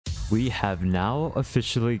We have now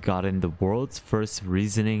officially gotten the world's first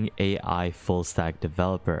reasoning AI full stack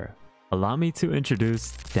developer. Allow me to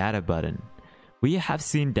introduce Databutton. We have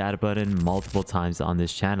seen Databutton multiple times on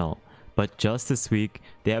this channel, but just this week,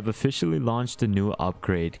 they have officially launched a new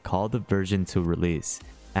upgrade called the version 2 release.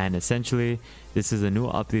 And essentially, this is a new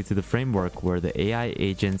update to the framework where the AI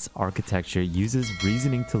agent's architecture uses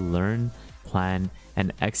reasoning to learn, plan,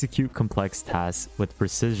 and execute complex tasks with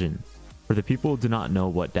precision. For the people who do not know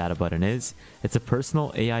what Databutton is, it's a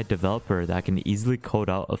personal AI developer that can easily code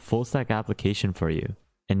out a full stack application for you.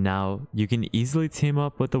 And now, you can easily team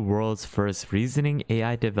up with the world's first reasoning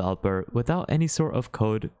AI developer without any sort of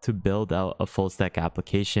code to build out a full stack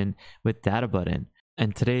application with Databutton.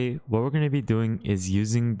 And today, what we're going to be doing is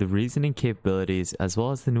using the reasoning capabilities as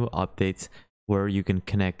well as the new updates where you can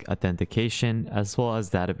connect authentication as well as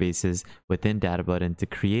databases within Databutton to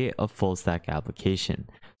create a full stack application.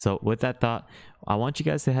 So with that thought, I want you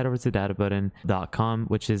guys to head over to databutton.com,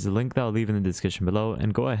 which is a link that I'll leave in the description below,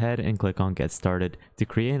 and go ahead and click on get started to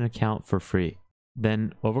create an account for free.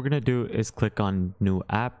 Then what we're going to do is click on new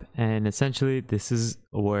app, and essentially this is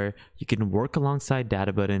where you can work alongside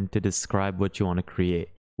Databutton to describe what you want to create.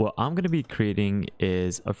 What I'm going to be creating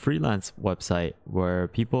is a freelance website where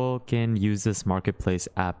people can use this marketplace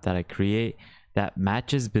app that I create that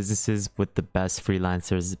matches businesses with the best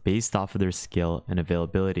freelancers based off of their skill and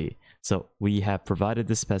availability. So we have provided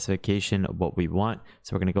the specification of what we want.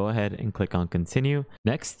 So we're going to go ahead and click on continue.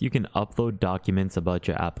 Next, you can upload documents about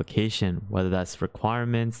your application, whether that's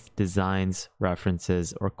requirements, designs,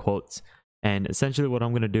 references, or quotes. And essentially what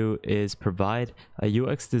I'm going to do is provide a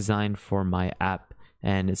UX design for my app.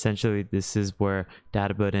 And essentially this is where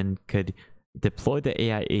Databutton could deploy the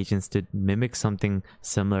AI agents to mimic something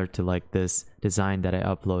similar to like this design that I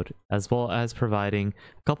upload, as well as providing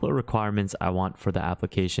a couple of requirements I want for the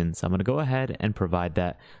application. So I'm going to go ahead and provide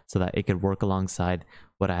that so that it could work alongside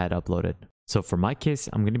what I had uploaded. So for my case,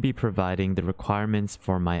 I'm going to be providing the requirements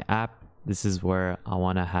for my app. This is where I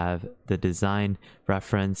want to have the design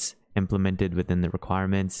reference implemented within the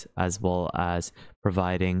requirements, as well as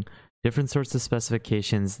providing different sorts of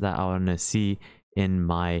specifications that I want to see in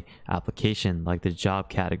my application, like the job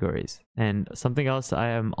categories. And something else I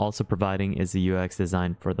am also providing is the UX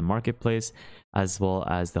design for the marketplace as well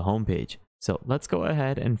as the homepage. So let's go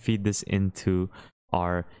ahead and feed this into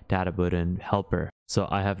our Databutton helper. So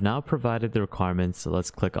I have now provided the requirements, so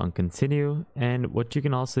let's click on continue. And what you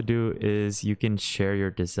can also do is you can share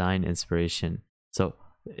your design inspiration. So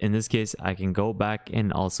in this case, I can go back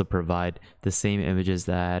and also provide the same images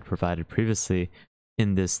that I had provided previously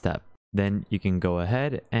in this step. Then you can go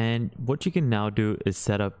ahead, and what you can now do is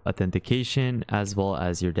set up authentication as well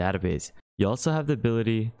as your database. You also have the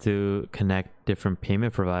ability to connect different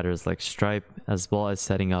payment providers like Stripe, as well as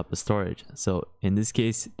setting up a storage. So in this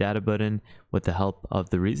case, Databutton, with the help of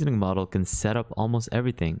the reasoning model, can set up almost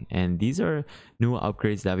everything. And these are new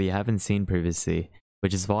upgrades that we haven't seen previously,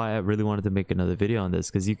 which is why I really wanted to make another video on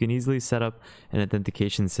this, because you can easily set up an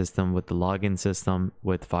authentication system with the login system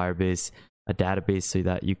with Firebase, a database, so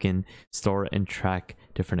that you can store and track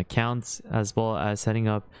different accounts, as well as setting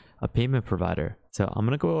up a payment provider. So I'm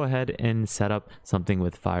going to go ahead and set up something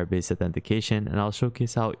with Firebase authentication, and I'll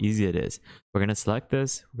showcase how easy it is. We're going to select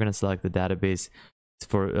this. We're going to select the database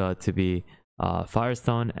for to be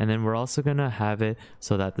Firestone, and then we're also going to have it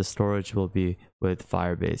so that the storage will be with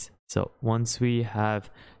Firebase. So once we have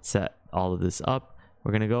set all of this up,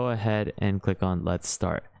 we're going to go ahead and click on let's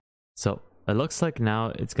start. So it looks like now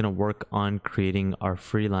it's going to work on creating our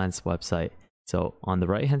freelance website. So on the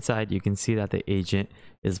right hand side, you can see that the agent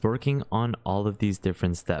is working on all of these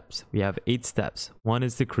different steps. We have 8 steps. One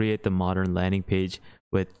is to create the modern landing page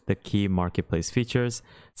with the key marketplace features,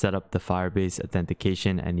 set up the Firebase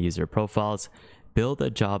authentication and user profiles, build a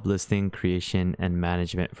job listing creation and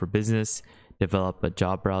management for business, develop a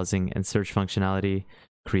job browsing and search functionality,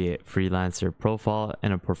 create freelancer profile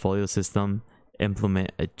and a portfolio system,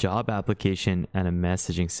 implement a job application and a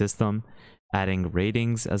messaging system, adding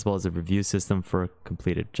ratings as well as a review system for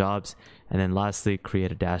completed jobs, and then lastly,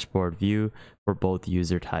 create a dashboard view for both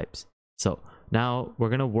user types. So now we're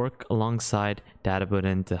going to work alongside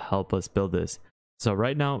Databutton to help us build this. So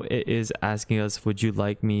right now it is asking us, would you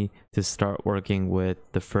like me to start working with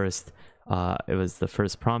the first, it was the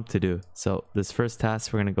first prompt to do. So this first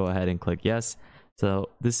task, we're going to go ahead and click yes. So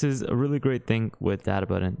this is a really great thing with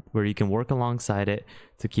Databutton, where you can work alongside it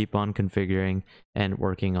to keep on configuring and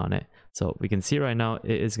working on it. So we can see right now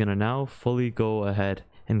it is going to now fully go ahead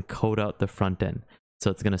and code out the front end.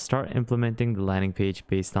 So it's going to start implementing the landing page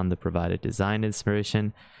based on the provided design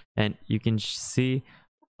inspiration, and you can see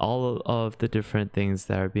all of the different things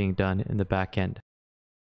that are being done in the back end.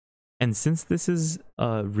 And since this is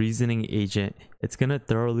a reasoning agent, it's going to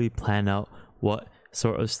thoroughly plan out what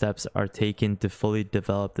sort of steps are taken to fully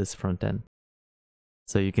develop this front end.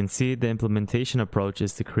 So you can see the implementation approach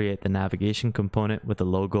is to create the navigation component with a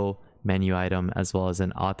logo, menu item, as well as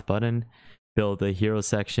an auth button, build a hero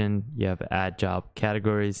section, you have add job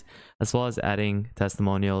categories, as well as adding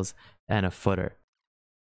testimonials and a footer.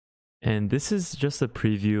 And this is just a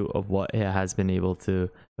preview of what it has been able to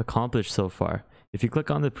accomplish so far. If you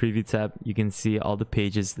click on the preview tab, you can see all the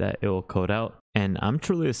pages that it will code out. And I'm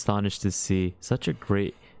truly astonished to see such a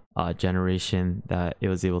great generation that it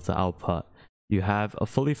was able to output. You have a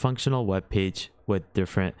fully functional web page with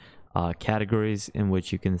different categories in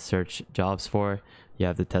which you can search jobs for. You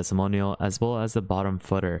have the testimonial as well as the bottom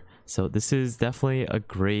footer. So this is definitely a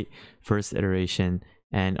great first iteration.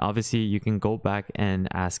 And obviously you can go back and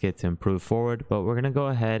ask it to improve forward, but we're going to go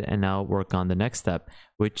ahead and now work on the next step,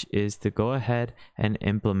 which is to go ahead and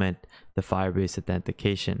implement the Firebase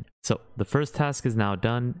authentication. So the first task is now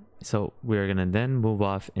done. So we're going to then move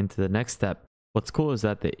off into the next step. What's cool is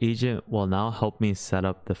that the agent will now help me set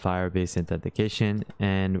up the Firebase authentication,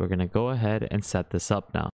 and we're going to go ahead and set this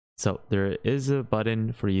up now. So there is a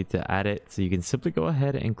button for you to add it. So you can simply go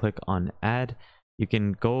ahead and click on add. You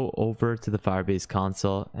can go over to the Firebase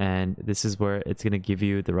console, and this is where it's going to give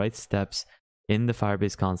you the right steps in the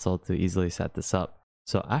Firebase console to easily set this up.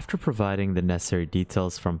 So after providing the necessary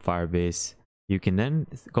details from Firebase, you can then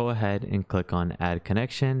go ahead and click on add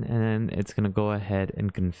connection, and then it's going to go ahead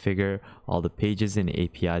and configure all the pages and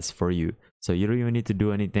APIs for you. So you don't even need to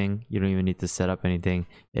do anything. You don't even need to set up anything.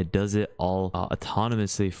 It does it all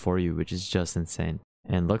autonomously for you, which is just insane.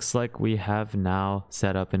 And looks like we have now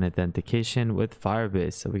set up an authentication with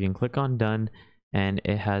Firebase. So we can click on done, and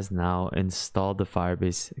it has now installed the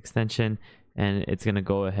Firebase extension, and it's going to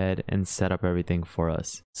go ahead and set up everything for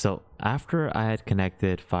us. So after I had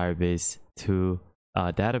connected Firebase to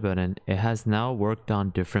Databutton, it has now worked on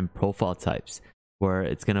different profile types, where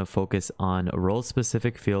it's going to focus on a role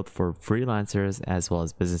specific field for freelancers as well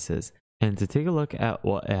as businesses. And to take a look at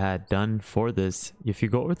what it had done for this, if you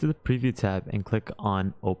go over to the preview tab and click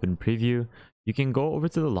on open preview, you can go over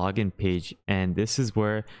to the login page, and this is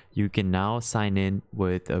where you can now sign in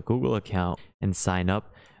with a Google account and sign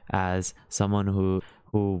up as someone who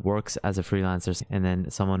works as a freelancer, and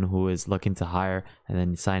then someone who is looking to hire, and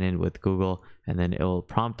then sign in with Google, and then it will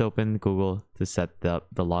prompt open Google to set the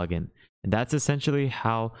login. And that's essentially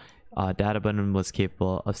how Databutton was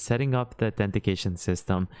capable of setting up the authentication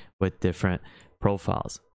system with different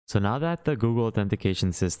profiles. So now that the Google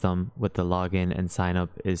authentication system with the login and sign up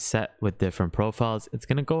is set with different profiles, it's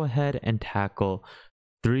going to go ahead and tackle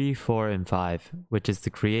 3, 4, and 5, which is to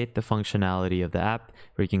create the functionality of the app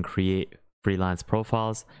where you can create freelance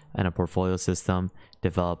profiles and a portfolio system,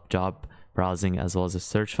 develop job browsing as well as a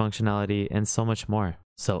search functionality, and so much more.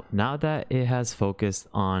 So now that it has focused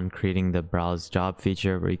on creating the browse job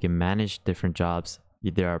feature where you can manage different jobs,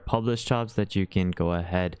 there are published jobs that you can go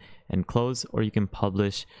ahead and close, or you can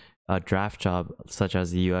publish a draft job such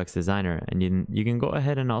as the UX designer, and you can go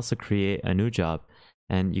ahead and also create a new job,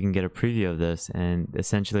 and you can get a preview of this, and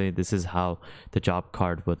essentially this is how the job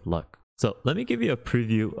card would look. So let me give you a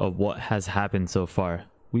preview of what has happened so far.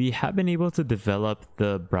 We have been able to develop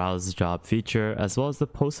the browse job feature as well as the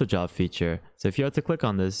post a job feature. So if you have to click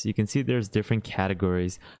on this, you can see there's different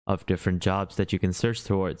categories of different jobs that you can search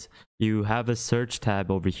towards. You have a search tab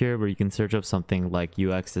over here where you can search up something like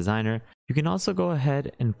UX designer. You can also go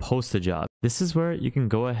ahead and post a job. This is where you can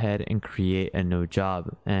go ahead and create a new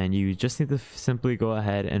job, and you just need to simply go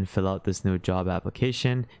ahead and fill out this new job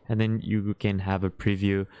application, and then you can have a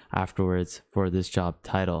preview afterwards for this job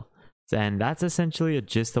title. And that's essentially a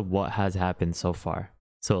gist of what has happened so far.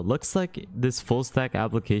 So it looks like this full stack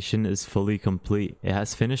application is fully complete. It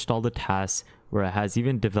has finished all the tasks, where it has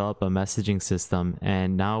even developed a messaging system,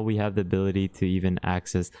 and now we have the ability to even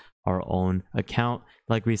access our own account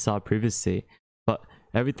like we saw previously. But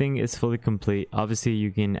everything is fully complete. Obviously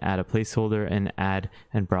you can add a placeholder and add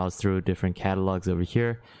and browse through different catalogs over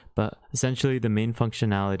here, but essentially the main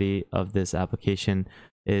functionality of this application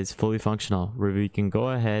is fully functional, where we can go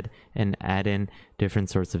ahead and add in different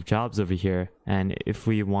sorts of jobs over here. And if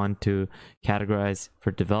we want to categorize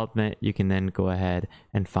for development, you can then go ahead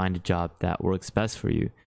and find a job that works best for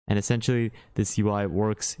you. And essentially this UI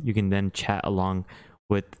works. You can then chat along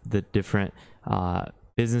with the different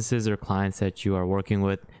businesses or clients that you are working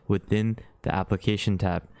with within the application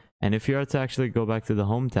tab. And if you are to actually go back to the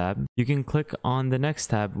home tab, you can click on the next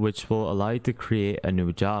tab, which will allow you to create a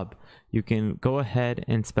new job. You can go ahead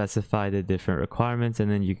and specify the different requirements,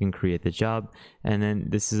 and then you can create the job. And then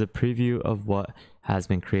this is a preview of what has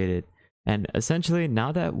been created. And essentially,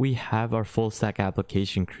 now that we have our full stack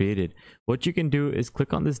application created, what you can do is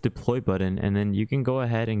click on this deploy button, and then you can go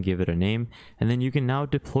ahead and give it a name, and then you can now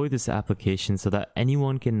deploy this application so that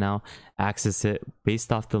anyone can now access it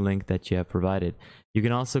based off the link that you have provided. You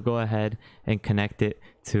can also go ahead and connect it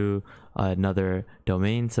to another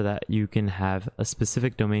domain so that you can have a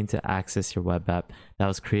specific domain to access your web app that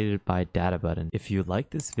was created by Databutton. If you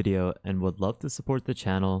like this video and would love to support the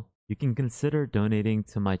channel, you can consider donating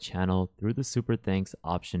to my channel through the super thanks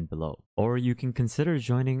option below. Or you can consider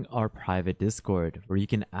joining our private Discord, where you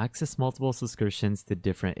can access multiple subscriptions to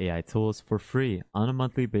different AI tools for free on a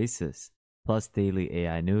monthly basis, plus daily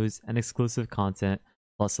AI news and exclusive content,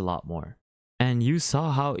 plus a lot more. And you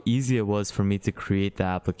saw how easy it was for me to create the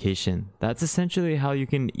application. That's essentially how you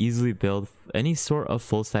can easily build any sort of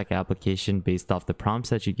full stack application based off the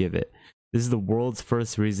prompts that you give it. This is the world's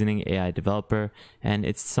first reasoning AI developer, and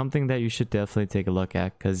it's something that you should definitely take a look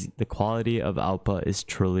at because the quality of output is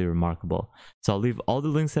truly remarkable. So I'll leave all the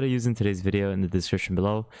links that I use in today's video in the description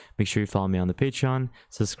below. Make sure you follow me on the Patreon,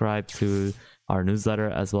 subscribe to our newsletter,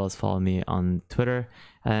 as well as follow me on Twitter.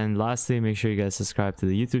 And lastly, make sure you guys subscribe to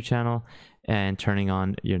the YouTube channel and turning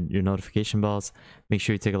on your notification bells. Make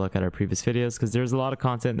sure you take a look at our previous videos because there's a lot of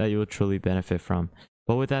content that you will truly benefit from.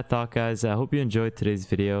 But with that thought, guys, I hope you enjoyed today's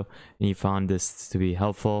video and you found this to be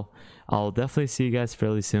helpful. I'll definitely see you guys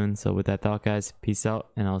fairly soon. So with that thought, guys, peace out,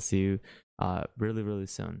 and I'll see you really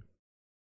soon.